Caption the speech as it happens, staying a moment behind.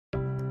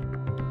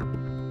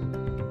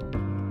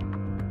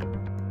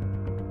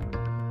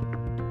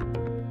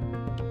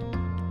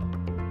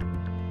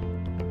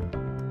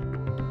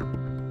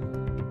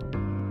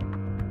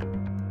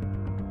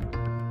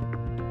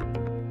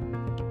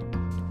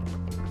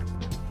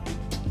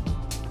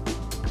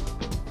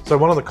So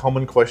one of the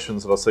common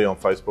questions that I see on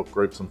Facebook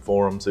groups and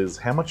forums is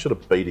how much should a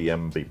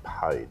BDM be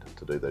paid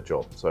to do their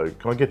job? So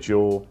can I get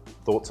your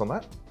thoughts on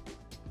that?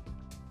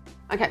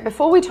 Okay,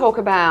 before we talk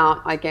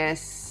about, I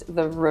guess,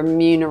 the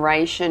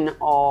remuneration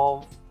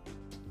of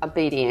a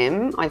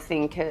BDM, I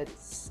think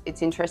it's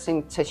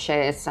interesting to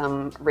share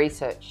some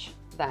research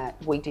that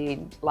we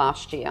did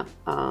last year.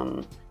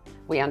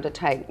 We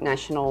undertake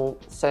national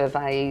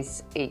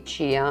surveys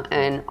each year,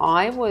 and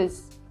I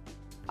was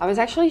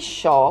actually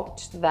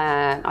shocked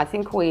that I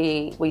think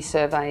we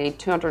surveyed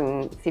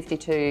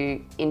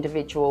 252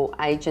 individual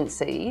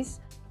agencies,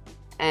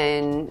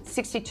 and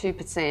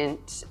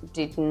 62%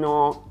 did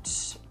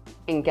not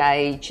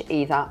engage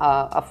either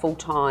a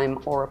full-time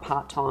or a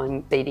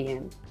part-time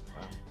BDM.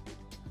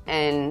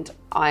 And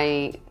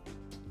I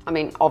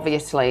mean,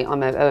 obviously,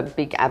 I'm a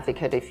big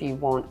advocate. If you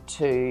want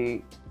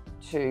to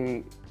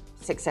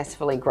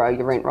successfully grow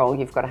your rent roll,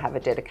 you've got to have a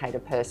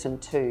dedicated person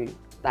to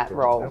that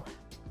role.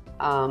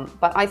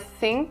 But I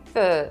think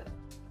the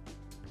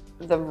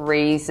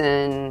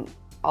reason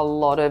a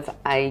lot of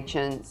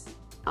agents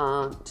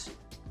aren't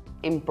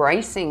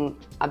embracing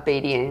a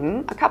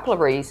BDM, a couple of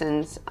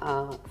reasons.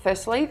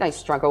 Firstly, they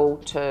struggle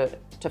to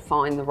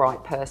find the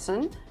right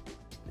person.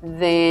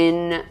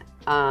 Then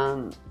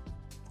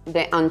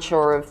they're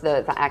unsure of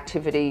the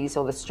activities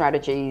or the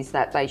strategies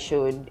that they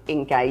should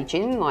engage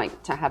in,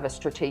 like to have a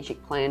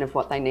strategic plan of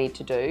what they need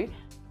to do.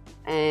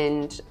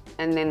 And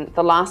then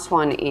the last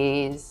one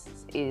is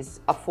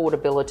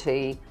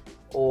affordability,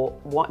 or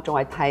what do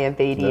I pay a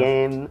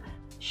BDM?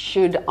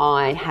 Should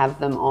I have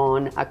them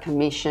on a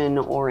commission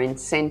or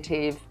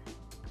incentive?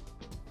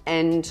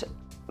 And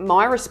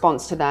my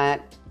response to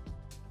that,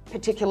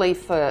 particularly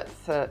for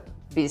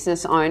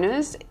business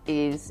owners,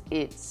 is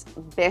it's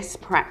best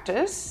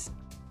practice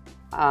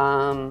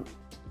that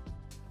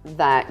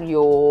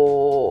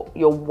your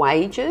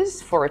wages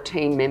for a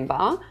team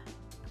member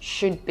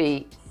should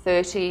be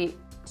 30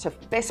 to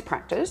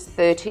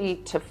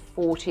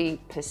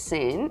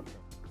 40%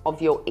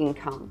 of your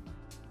income.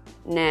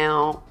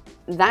 Now,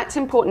 that's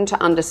important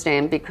to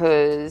understand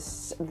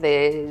because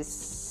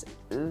there's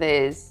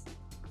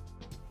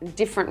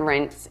different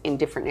rents in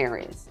different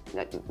areas.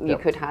 You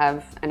could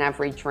have an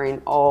average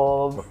rent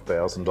of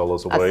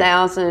 $1,000 a week,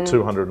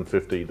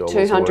 $250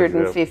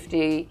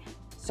 $250. Yep.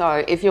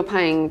 So if you're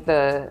paying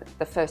the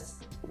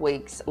first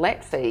week's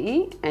let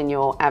fee and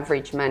your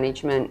average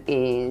management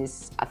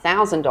is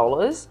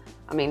 $1,000,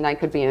 I mean, they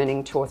could be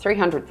earning $200,000 or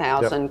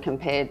 $300,000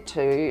 compared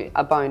to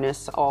a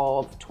bonus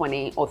of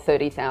 $20,000 or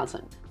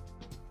 $30,000.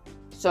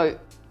 So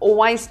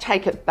always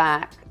take it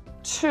back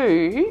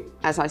to,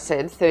 as I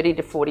said, 30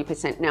 to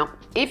 40%. Now,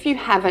 if you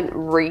haven't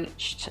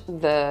reached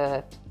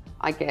the,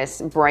 I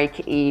guess,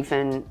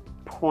 break-even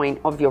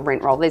point of your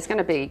rent roll, there's going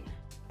to be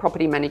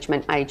property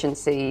management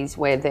agencies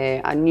where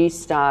they're a new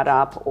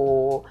startup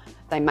or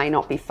they may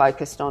not be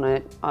focused on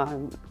it.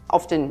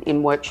 Often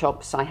in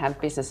workshops, I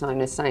have business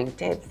owners saying,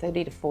 Deb,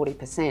 30 to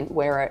 40%,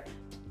 we're at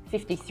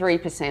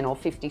 53% or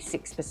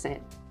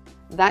 56%.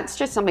 That's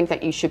just something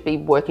that you should be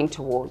working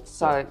towards.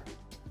 So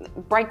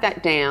break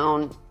that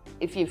down.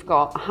 If you've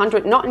got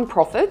 100, not in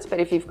profits, but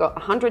if you've got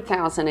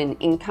 100,000 in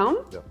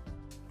income,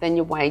 then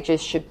your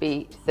wages should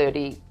be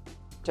 30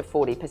 to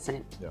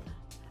 40%.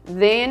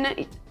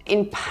 Then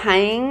in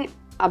paying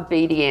a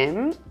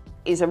BDM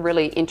is a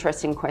really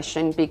interesting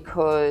question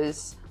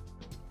because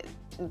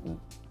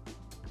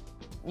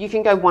you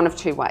can go one of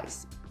two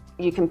ways.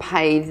 You can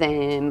pay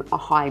them a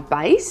high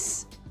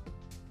base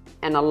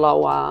and a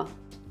lower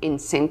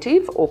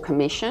incentive or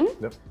commission,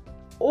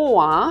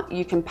 or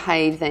you can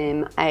pay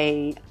them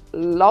a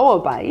lower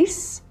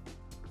base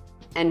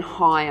and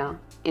higher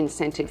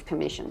incentive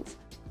commissions.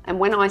 And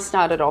when I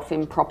started off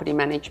in property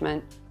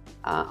management,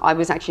 I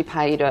was actually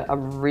paid a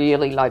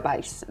really low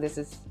base. This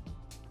is,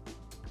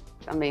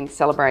 I mean,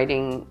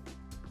 celebrating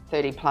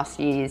 30 plus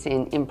years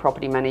in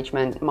property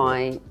management.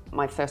 My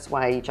first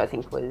wage, I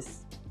think,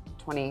 was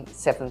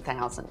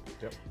 $27,000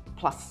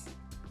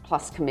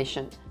 plus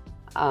commission.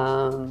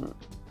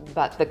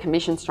 But the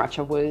commission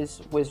structure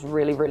was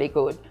really, really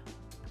good.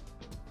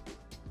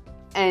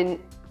 And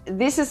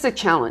this is the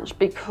challenge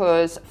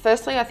because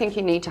firstly, I think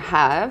you need to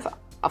have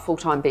a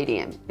full-time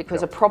BDM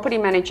because a property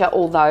manager,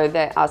 although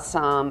there are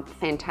some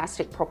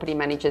fantastic property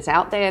managers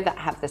out there that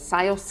have the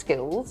sales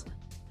skills,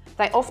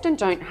 they often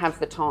don't have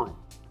the time.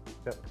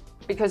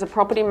 Because a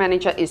property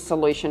manager is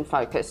solution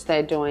focused.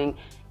 They're doing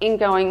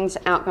ingoings,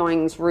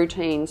 outgoings,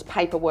 routines,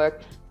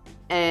 paperwork,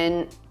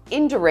 and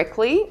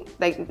indirectly,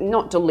 they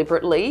not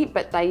deliberately,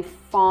 but they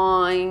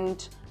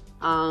find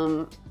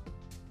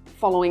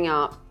following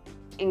up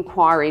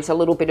inquiries a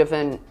little bit of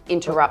an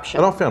interruption.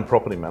 And I've found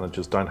property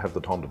managers don't have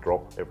the time to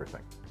drop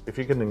everything. If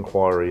you get an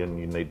inquiry and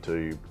you need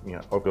to,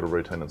 I've got a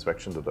routine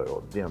inspection to do,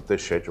 or, they're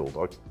scheduled.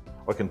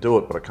 I can do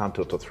it, but I can't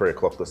do it till 3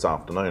 o'clock this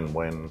afternoon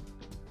when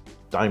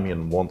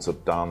Damien wants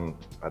it done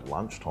at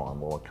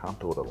lunchtime. Well, I can't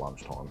do it at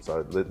lunchtime.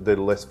 So they're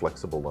less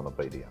flexible than a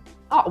BDM.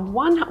 Oh,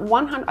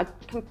 100, I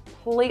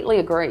completely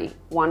agree,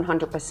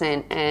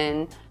 100%.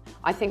 And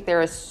I think there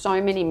are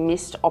so many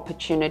missed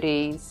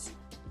opportunities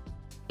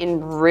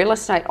in real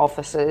estate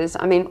offices,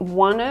 I mean,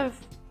 we're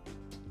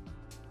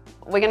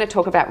going to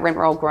talk about rent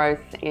roll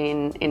growth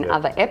in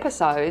other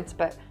episodes,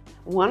 but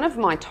one of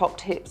my top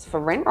tips for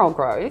rent roll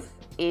growth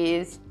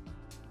is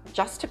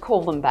just to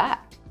call them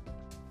back.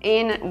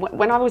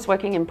 When I was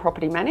working in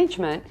property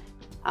management,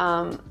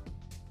 I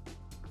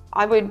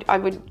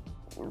would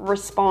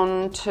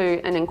respond to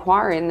an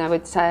inquiry and they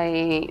would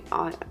say,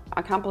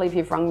 I can't believe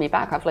you've rung me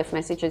back. I've left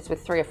messages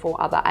with 3 or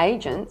 4 other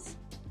agents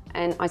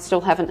and I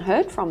still haven't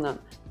heard from them.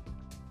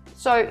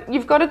 So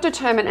you've got to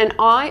determine, and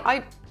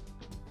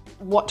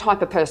what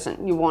type of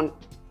person you want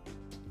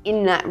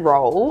in that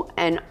role.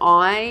 And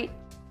I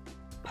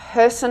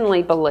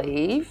personally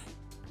believe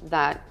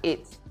that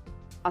it's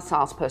a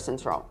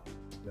salesperson's role.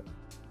 Yep.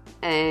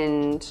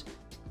 And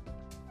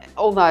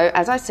although,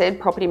 as I said,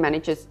 property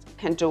managers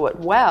can do it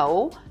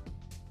well,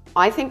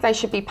 I think they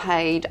should be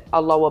paid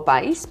a lower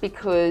base,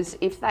 because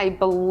if they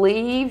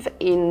believe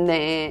in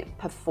their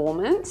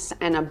performance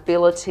and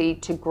ability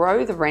to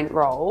grow the rent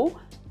roll,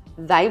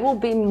 they will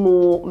be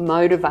more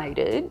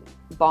motivated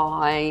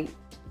by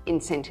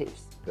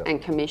incentives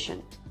and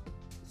commission.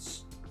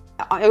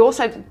 I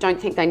also don't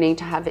think they need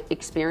to have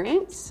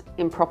experience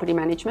in property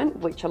management,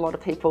 which a lot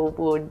of people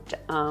would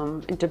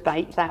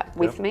debate that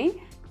with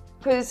me,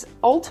 because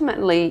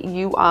ultimately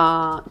you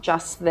are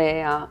just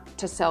there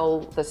to sell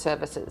the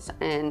services,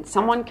 and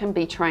someone can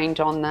be trained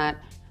on that.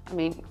 I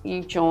mean,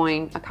 you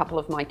join a couple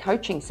of my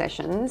coaching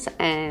sessions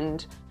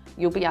and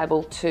you'll be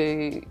able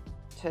to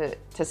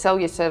sell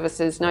your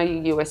services, know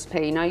your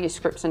USP, know your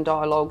scripts and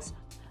dialogues,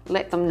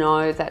 let them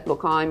know that,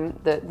 look, I'm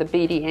the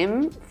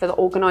BDM for the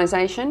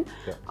organisation.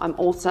 Yeah. I'm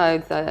also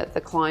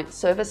the client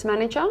service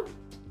manager,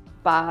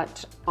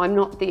 but I'm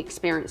not the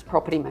experienced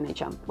property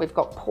manager. We've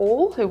got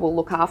Paul who will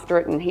look after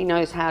it, and he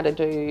knows how to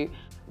do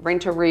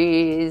rent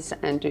arrears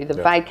and do the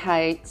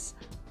vacates.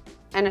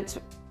 And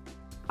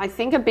I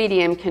think a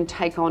BDM can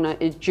take on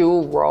a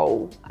dual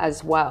role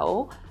as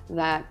well,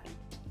 that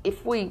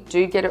if we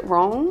do get it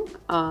wrong,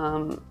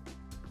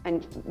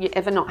 and you're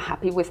ever not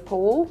happy with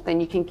Paul, then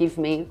you can give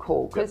me a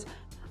call, because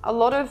a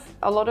lot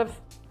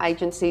of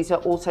agencies are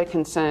also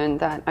concerned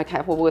that,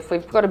 okay, well, if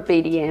we've got a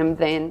BDM,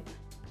 then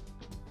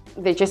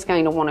they're just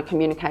going to want to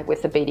communicate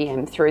with the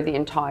BDM through the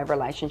entire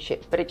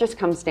relationship. But it just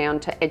comes down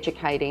to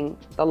educating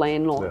the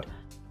landlord. Yeah.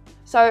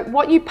 So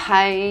what you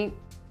pay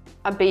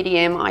a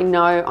BDM, I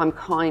know I'm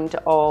kind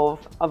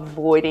of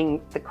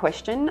avoiding the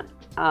question.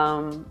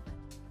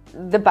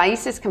 The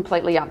base is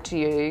completely up to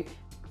you.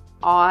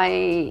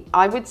 I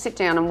would sit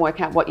down and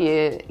work out what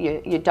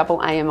your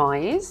double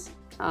AMI is.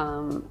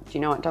 Do you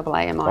know what double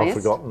AMI is?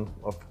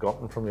 I've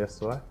forgotten from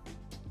yesterday.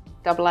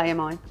 Double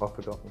AMI? I've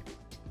forgotten.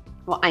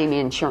 Well, AMI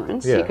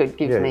Insurance, you could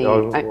give me.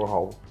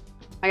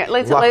 Okay,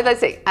 let's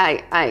see.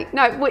 A.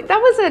 No, wait, that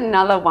was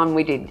another one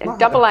we did. No.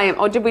 Double AMI,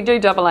 or did we do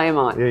double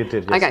AMI? Yeah, you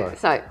did, yes. Okay,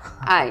 so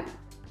A.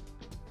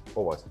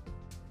 Always.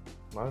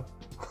 No?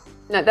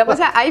 No, that was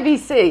our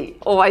ABC,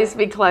 always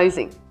be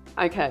closing.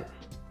 Okay.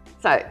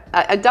 So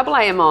a double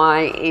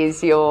AMI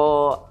is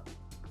your,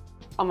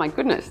 oh my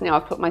goodness, now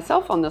I've put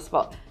myself on the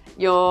spot,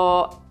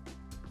 your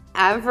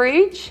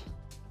average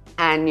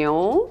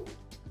annual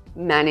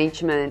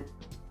management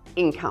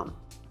income.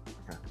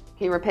 Okay.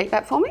 Can you repeat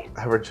that for me?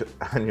 Average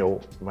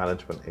annual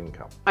management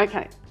income.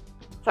 Okay.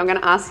 So I'm going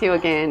to ask you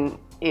again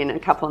in a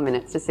couple of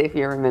minutes to see if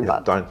you remember.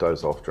 Yeah, don't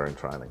doze off during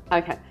training.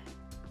 Okay.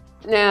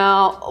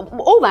 Now,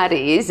 all that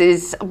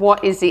is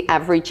what is the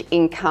average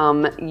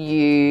income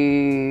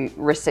you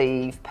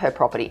receive per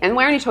property? And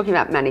we're only talking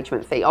about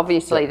management fee.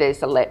 Obviously, there's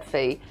the let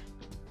fee.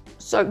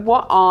 So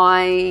what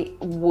I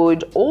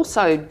would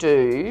also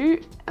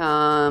do,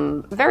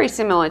 very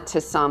similar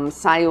to some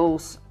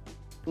sales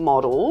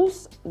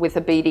models with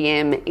a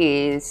BDM,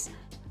 is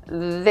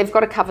they've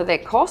got to cover their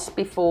costs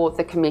before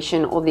the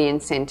commission or the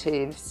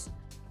incentives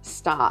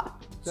start.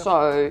 Yep.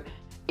 So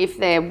if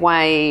their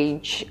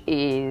wage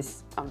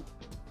is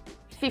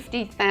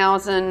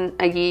 $50,000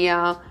 a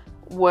year,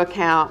 work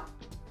out,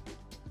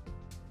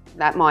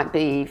 that might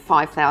be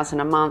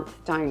 $5,000 a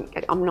month.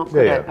 I'm not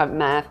good at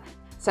math.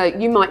 So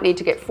you might need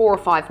to get 4 or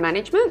 5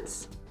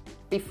 managements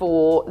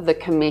before the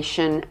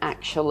commission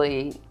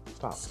actually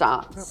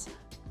starts. Yep.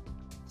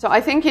 So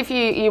I think if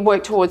you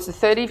work towards the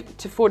 30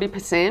 to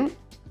 40%,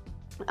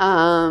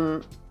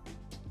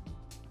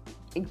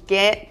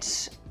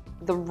 get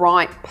the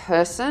right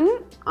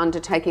person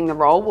undertaking the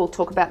role. We'll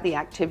talk about the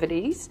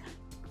activities.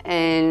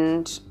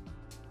 And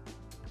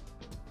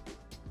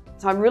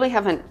so I really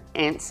haven't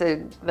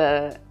answered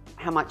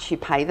how much you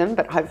pay them,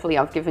 but hopefully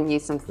I've given you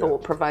some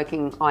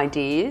thought-provoking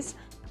ideas.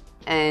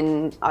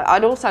 And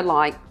I'd also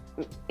like,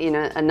 in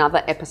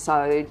another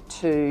episode,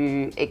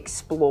 to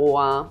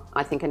explore,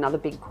 I think another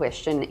big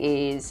question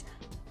is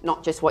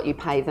not just what you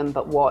pay them,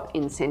 but what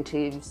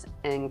incentives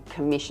and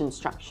commission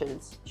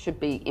structures should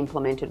be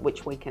implemented,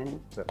 which we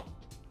can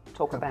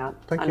talk about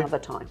another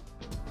time.